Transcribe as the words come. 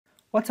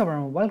What's up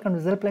everyone, welcome to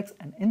ZealPlex,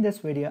 and in this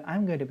video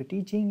I'm going to be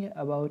teaching you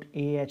about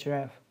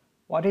Ahref.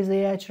 What is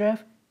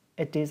Ahref?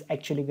 It is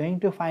actually going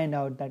to find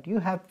out that you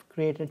have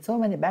created so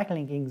many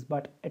backlinkings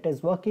but it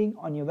is working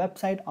on your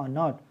website or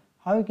not.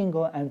 How you can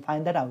go and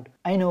find that out.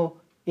 I know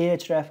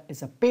Ahref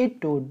is a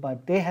paid tool,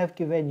 but they have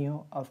given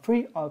you a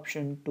free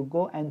option to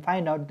go and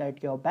find out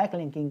that your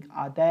backlinking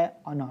are there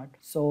or not.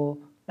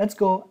 So let's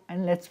go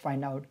and let's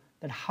find out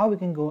that how we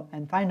can go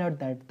and find out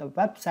that the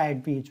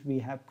website which we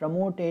have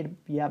promoted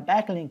via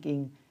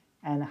backlinking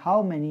and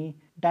how many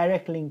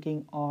direct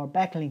linking or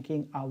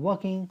backlinking are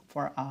working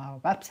for our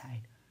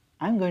website.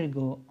 I'm going to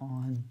go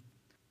on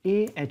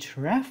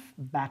Ahref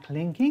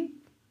backlinking.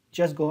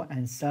 Just go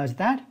and search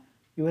that.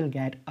 You will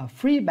get a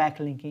free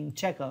backlinking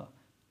checker.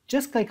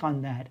 Just click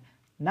on that.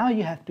 Now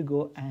you have to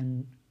go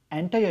and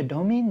enter your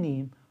domain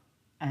name.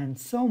 And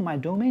so my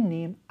domain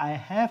name I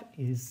have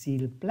is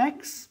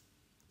ZealPlex.in.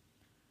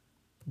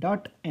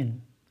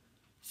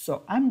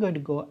 So I'm going to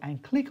go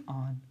and click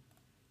on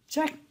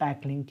check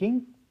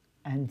backlinking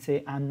and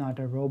say I'm not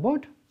a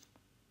robot.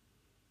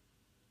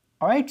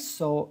 Alright,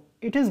 so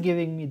it is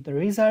giving me the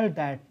result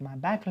that my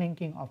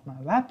backlinking of my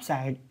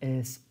website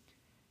is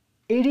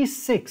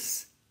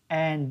 86,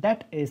 and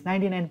that is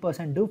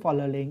 99% do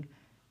follow link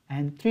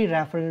and 3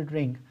 referral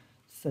link.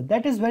 So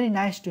that is very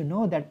nice to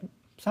know that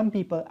some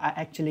people are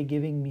actually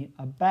giving me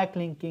a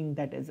backlinking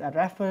that is a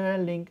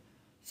referral link.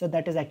 So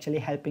that is actually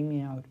helping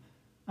me out.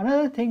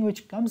 Another thing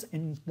which comes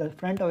in the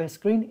front of your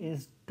screen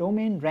is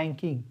domain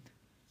ranking.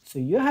 So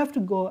you have to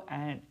go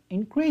and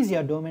increase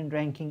your domain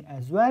ranking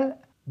as well.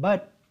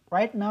 But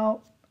right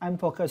now I'm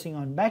focusing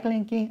on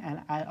backlinking,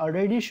 and I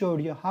already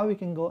showed you how you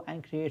can go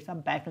and create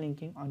some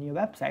backlinking on your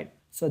website.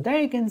 So there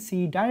you can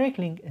see direct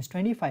link is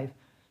 25.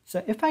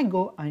 So if I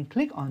go and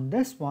click on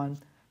this one,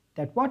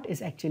 that what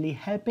is actually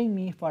helping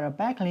me for a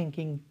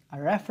backlinking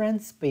a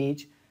reference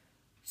page.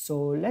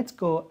 So let's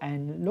go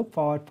and look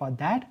forward for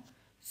that.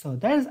 So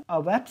there's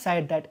a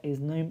website that is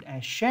named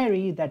as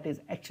Sherry that is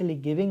actually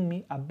giving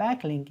me a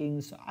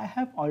backlinking. So I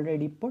have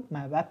already put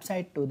my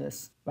website to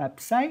this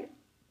website.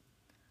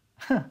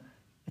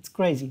 It's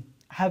crazy.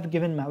 I have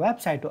given my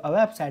website to a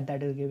website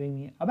that is giving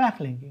me a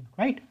backlinking,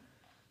 right?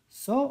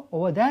 So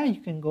over there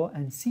you can go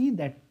and see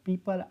that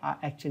people are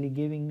actually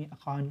giving me a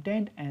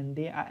content and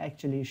they are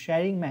actually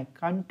sharing my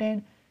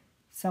content.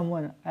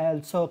 Someone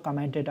also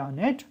commented on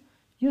it,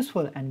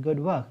 useful and good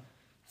work.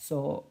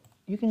 So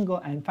you can go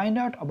and find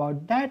out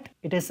about that.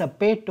 It is a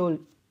paid tool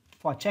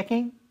for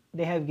checking.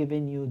 They have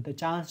given you the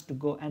chance to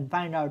go and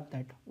find out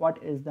that what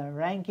is the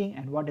ranking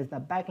and what is the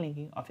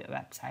backlinking of your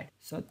website.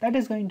 So that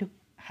is going to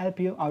help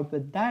you out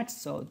with that.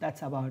 So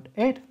that's about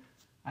it.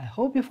 I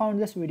hope you found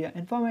this video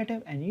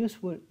informative and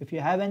useful. If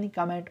you have any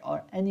comment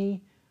or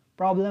any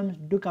problems,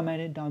 do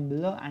comment it down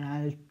below and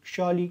I'll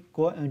surely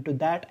go into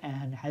that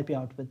and help you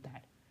out with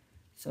that.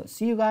 So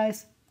see you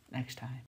guys next time.